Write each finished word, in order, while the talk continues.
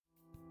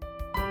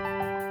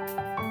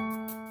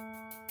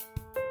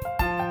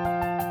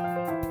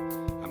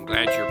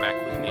Glad you're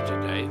back with me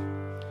today.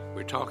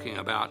 We're talking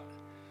about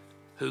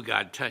who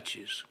God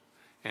touches,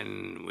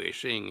 and we're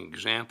seeing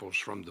examples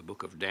from the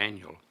book of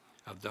Daniel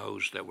of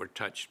those that were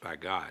touched by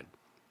God.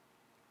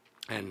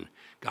 And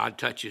God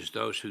touches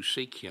those who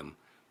seek him.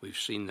 We've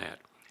seen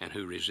that. And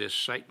who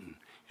resist Satan.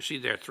 You see,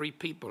 there are three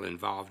people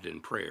involved in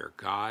prayer: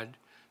 God,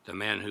 the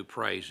man who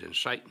prays, and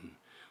Satan.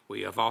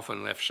 We have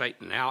often left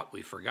Satan out.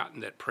 We've forgotten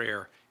that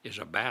prayer is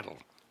a battle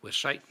with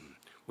Satan.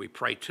 We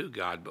pray to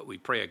God, but we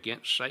pray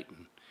against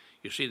Satan.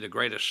 You see, the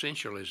great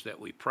essential is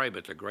that we pray,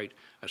 but the great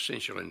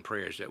essential in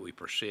prayer is that we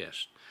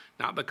persist.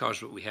 Not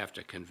because we have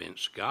to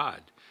convince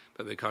God,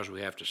 but because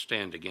we have to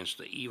stand against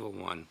the evil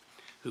one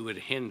who would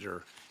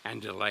hinder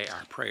and delay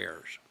our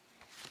prayers.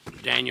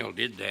 Daniel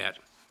did that,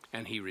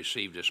 and he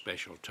received a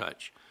special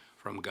touch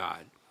from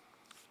God.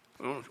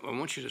 I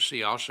want you to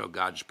see also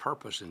God's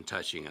purpose in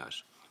touching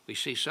us. We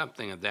see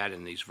something of that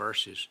in these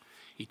verses.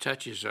 He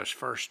touches us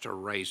first to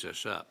raise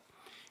us up.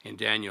 In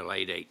Daniel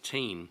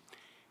 8:18,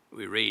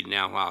 we read,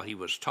 "Now while he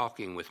was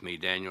talking with me,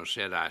 Daniel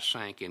said, I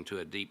sank into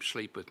a deep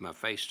sleep with my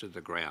face to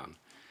the ground.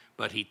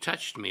 But he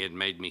touched me and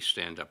made me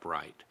stand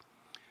upright."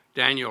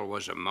 Daniel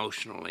was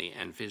emotionally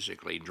and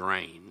physically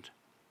drained,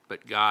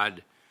 but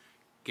God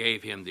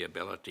gave him the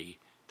ability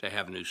to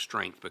have new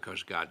strength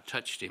because God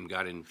touched him.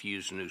 God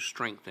infused new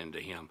strength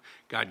into him.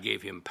 God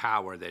gave him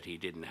power that he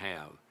didn't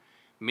have.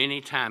 Many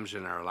times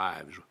in our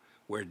lives,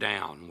 we're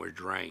down, we're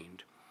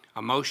drained.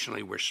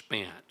 Emotionally, we're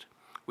spent.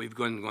 We've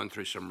gone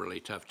through some really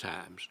tough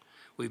times.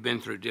 We've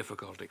been through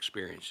difficult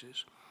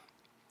experiences.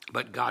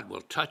 But God will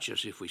touch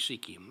us if we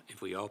seek him,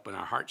 if we open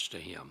our hearts to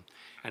him,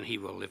 and he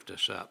will lift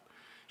us up.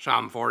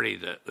 Psalm 40,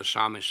 the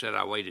psalmist said,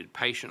 "I waited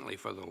patiently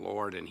for the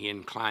Lord, and he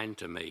inclined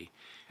to me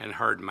and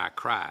heard my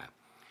cry.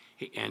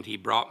 And he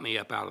brought me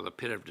up out of the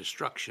pit of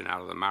destruction,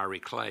 out of the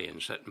miry clay,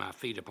 and set my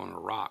feet upon a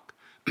rock,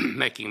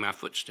 making my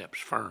footsteps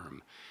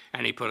firm.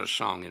 And he put a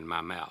song in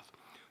my mouth."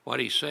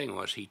 What he's saying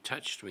was he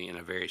touched me in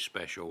a very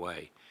special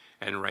way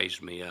and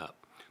raised me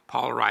up.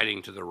 Paul,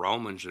 writing to the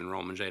Romans in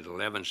Romans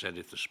 8:11, said,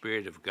 "If the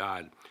Spirit of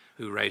God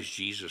who raised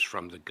Jesus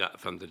from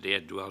the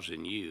dead dwells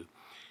in you,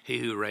 he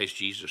who raised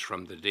Jesus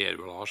from the dead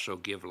will also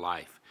give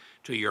life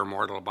to your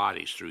mortal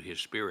bodies through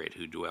his Spirit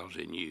who dwells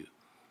in you."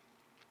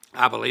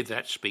 I believe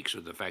that speaks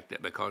of the fact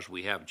that because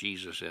we have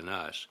Jesus in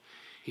us,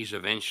 he's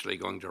eventually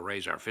going to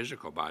raise our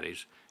physical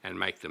bodies and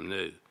make them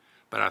new.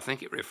 But I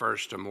think it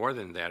refers to more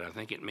than that. I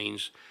think it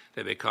means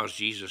that because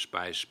Jesus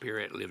by his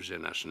Spirit lives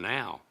in us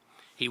now,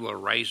 he will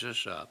raise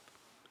us up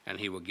and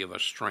he will give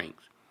us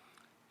strength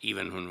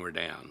even when we're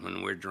down,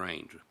 when we're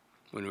drained,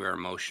 when we're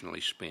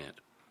emotionally spent.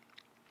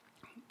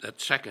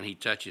 That second, he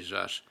touches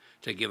us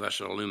to give us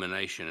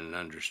illumination and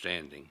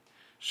understanding.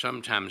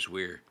 Sometimes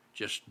we're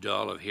just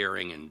dull of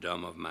hearing and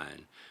dumb of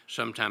mind.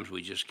 Sometimes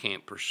we just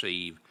can't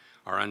perceive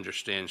or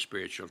understand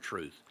spiritual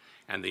truth,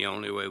 and the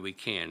only way we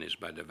can is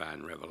by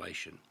divine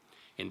revelation.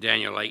 In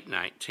Daniel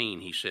 8:19,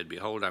 he said,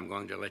 "Behold, I'm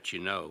going to let you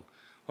know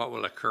what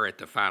will occur at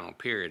the final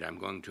period. I'm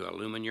going to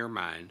illumine your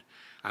mind.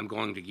 I'm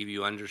going to give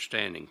you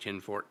understanding."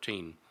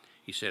 10:14,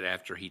 he said,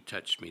 after he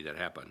touched me, that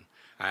happened.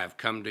 "I have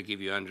come to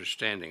give you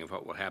understanding of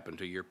what will happen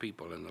to your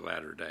people in the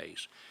latter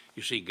days."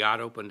 You see, God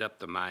opened up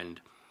the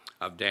mind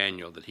of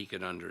Daniel that he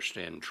could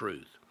understand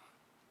truth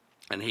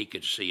and he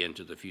could see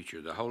into the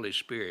future. The Holy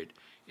Spirit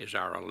is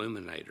our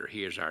illuminator.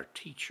 He is our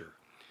teacher.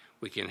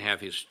 We can have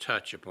his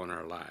touch upon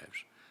our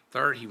lives.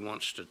 Third, he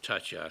wants to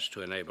touch us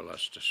to enable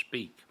us to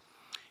speak.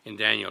 In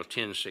Daniel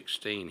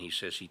 10:16, he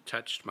says, "He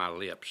touched my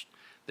lips,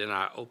 then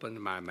I opened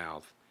my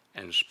mouth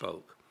and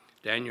spoke."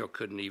 Daniel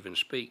couldn't even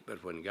speak,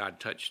 but when God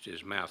touched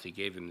his mouth, he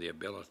gave him the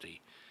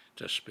ability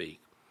to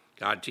speak.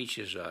 God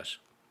teaches us,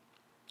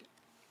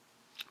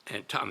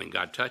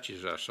 God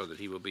touches us so that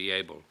he will be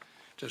able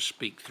to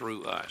speak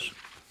through us.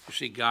 You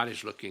see, God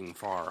is looking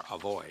for a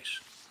voice.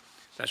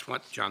 That's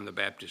what John the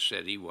Baptist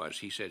said he was.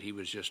 He said he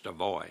was just a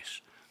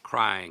voice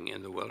crying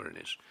in the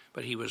wilderness.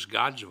 But he was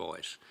God's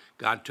voice.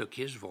 God took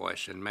his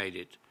voice and made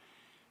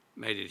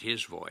it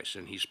his voice,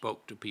 and he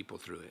spoke to people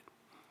through it.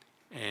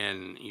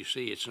 And you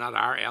see, it's not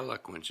our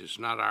eloquence, it's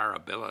not our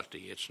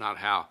ability, it's not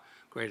how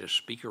great a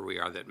speaker we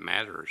are that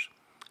matters.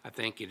 I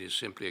think it is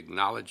simply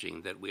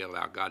acknowledging that we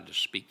allow God to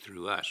speak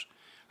through us.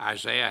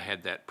 Isaiah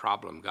had that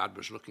problem. God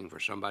was looking for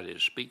somebody to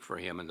speak for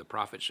him, and the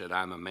prophet said,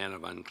 "I'm a man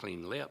of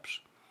unclean lips."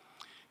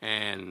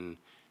 And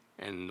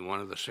one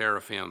of the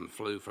seraphim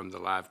flew from the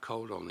live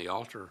coal on the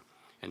altar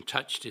and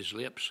touched his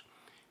lips,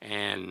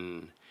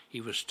 and he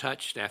was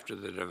touched after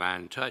the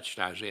divine touch.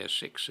 Isaiah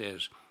 6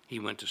 says he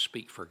went to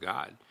speak for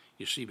God.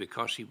 You see,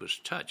 because he was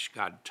touched,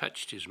 God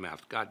touched his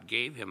mouth. God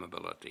gave him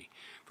ability.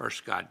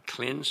 First, God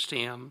cleansed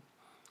him.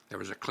 There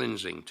was a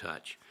cleansing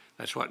touch.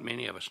 That's what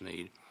many of us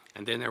need.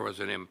 And then there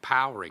was an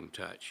empowering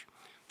touch.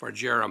 For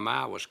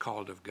Jeremiah was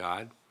called of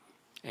God,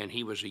 and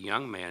he was a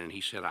young man, and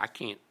he said, "I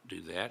can't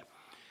do that.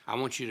 I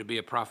want you to be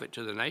a prophet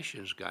to the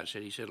nations," God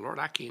said. He said, "Lord,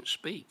 I can't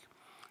speak."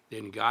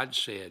 Then God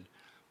said,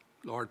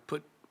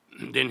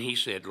 he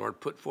said, "Lord,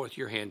 put forth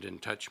your hand and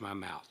touch my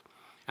mouth."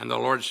 And the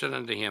Lord said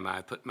unto him, "I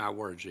have put my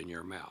words in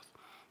your mouth."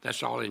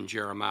 That's all in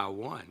Jeremiah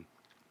 1.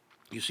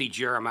 You see,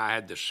 Jeremiah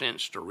had the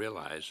sense to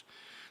realize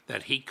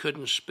that he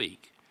couldn't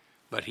speak,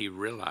 but he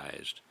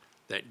realized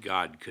that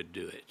God could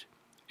do it,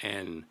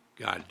 and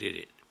God did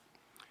it.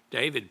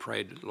 David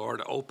prayed,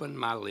 Lord, open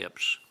my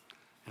lips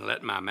and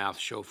let my mouth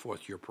show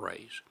forth your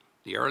praise.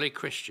 The early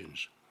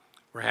Christians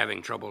were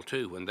having trouble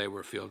too when they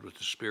were filled with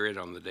the Spirit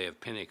on the day of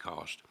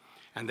Pentecost,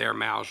 and their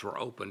mouths were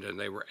opened and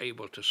they were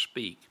able to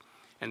speak,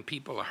 and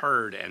people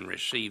heard and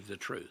received the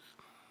truth.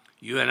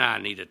 You and I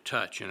need a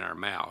touch in our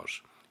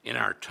mouths, in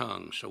our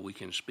tongues, so we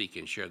can speak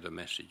and share the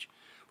message.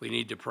 We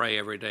need to pray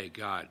every day,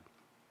 God,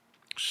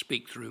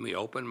 speak through me,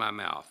 open my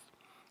mouth,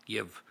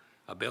 give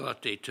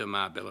ability to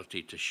my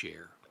ability to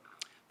share.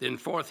 Then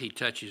fourth, he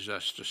touches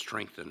us to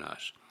strengthen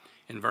us.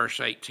 In verse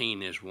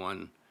 18 is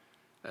one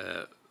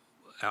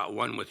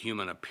with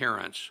human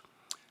appearance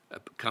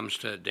comes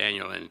to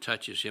Daniel and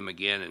touches him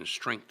again and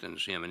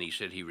strengthens him, and he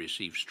said he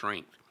received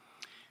strength.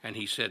 And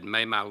he said,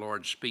 may my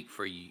Lord speak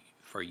for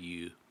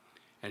you.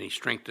 And he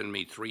strengthened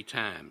me 3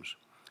 times.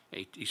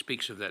 He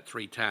speaks of that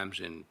 3 times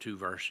in 2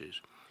 verses.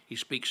 He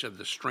speaks of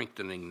the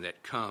strengthening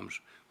that comes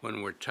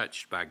when we're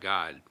touched by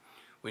God.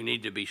 We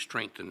need to be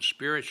strengthened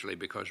spiritually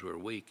because we're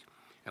weak,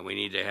 and we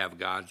need to have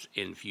God's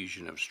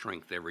infusion of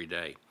strength every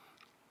day.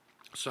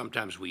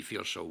 Sometimes we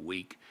feel so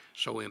weak,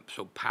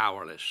 so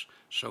powerless,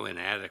 so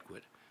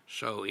inadequate,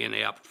 so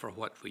inept for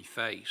what we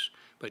face.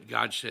 But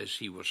God says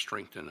he will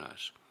strengthen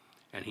us,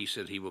 and he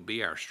said he will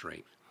be our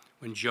strength.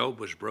 When Job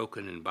was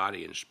broken in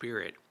body and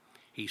spirit,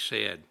 he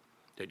said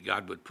that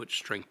God would put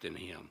strength in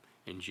him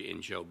in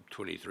Job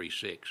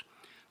 23:6.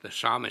 The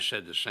psalmist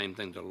said the same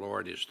thing. The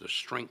Lord is the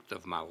strength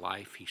of my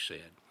life, he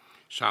said.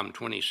 Psalm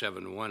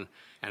 27:1,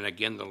 and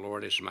again the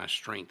Lord is my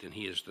strength, and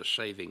he is the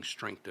saving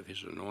strength of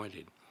his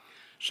anointed.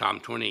 Psalm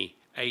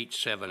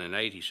 28:7 and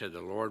 8, he said,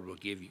 the Lord will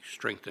give you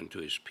strength unto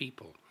his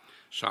people.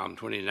 Psalm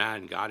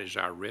 29, God is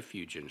our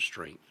refuge and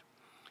strength.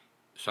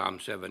 Psalm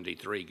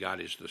 73, God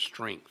is the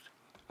strength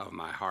of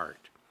my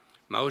heart.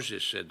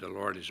 Moses said, the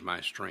Lord is my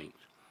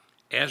strength.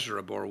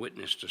 Ezra bore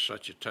witness to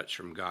such a touch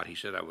from God. He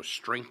said, I was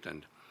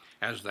strengthened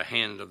as the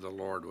hand of the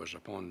Lord was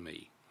upon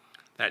me.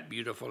 That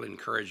beautiful,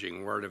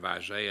 encouraging word of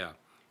Isaiah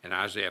in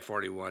Isaiah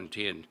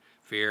 41:10,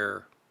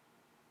 fear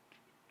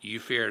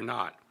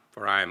not,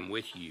 for I am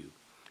with you.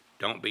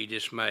 Don't be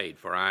dismayed,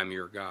 for I am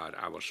your God.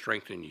 I will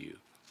strengthen you.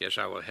 Yes,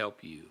 I will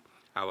help you.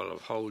 I will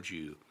uphold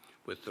you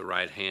with the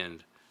right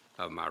hand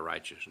of my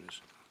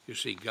righteousness. You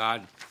see,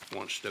 God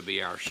wants to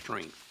be our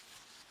strength.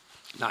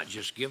 Not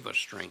just give us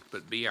strength,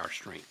 but be our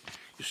strength.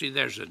 You see,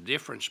 there's a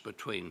difference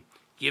between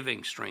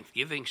giving strength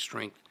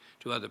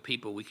to other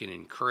people. We can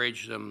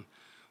encourage them.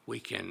 We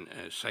can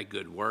say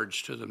good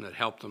words to them that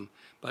help them.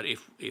 But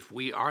if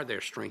we are their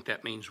strength,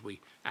 that means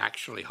we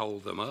actually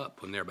hold them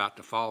up. When they're about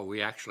to fall,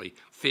 we actually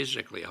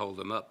physically hold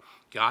them up.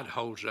 God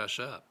holds us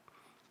up.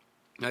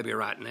 Maybe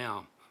right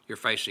now you're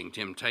facing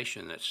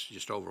temptation that's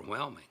just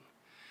overwhelming,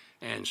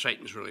 and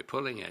Satan's really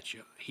pulling at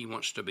you. He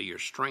wants to be your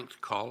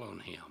strength. Call on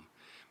him.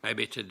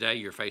 Maybe today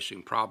you're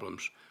facing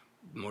problems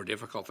more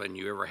difficult than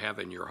you ever have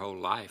in your whole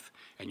life,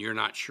 and you're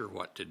not sure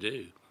what to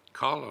do.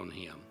 Call on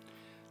him.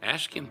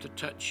 Ask him to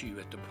touch you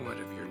at the point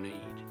of your need.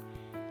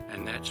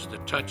 And that's the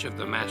touch of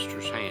the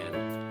Master's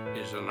hand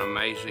is an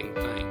amazing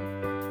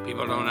thing.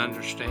 People don't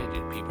understand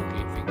it. People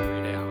can't figure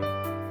it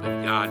out.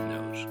 But God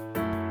knows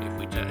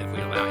if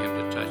we allow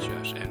him to touch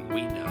us, and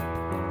we know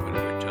when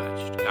we're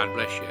touched. God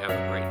bless you. Have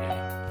a great day.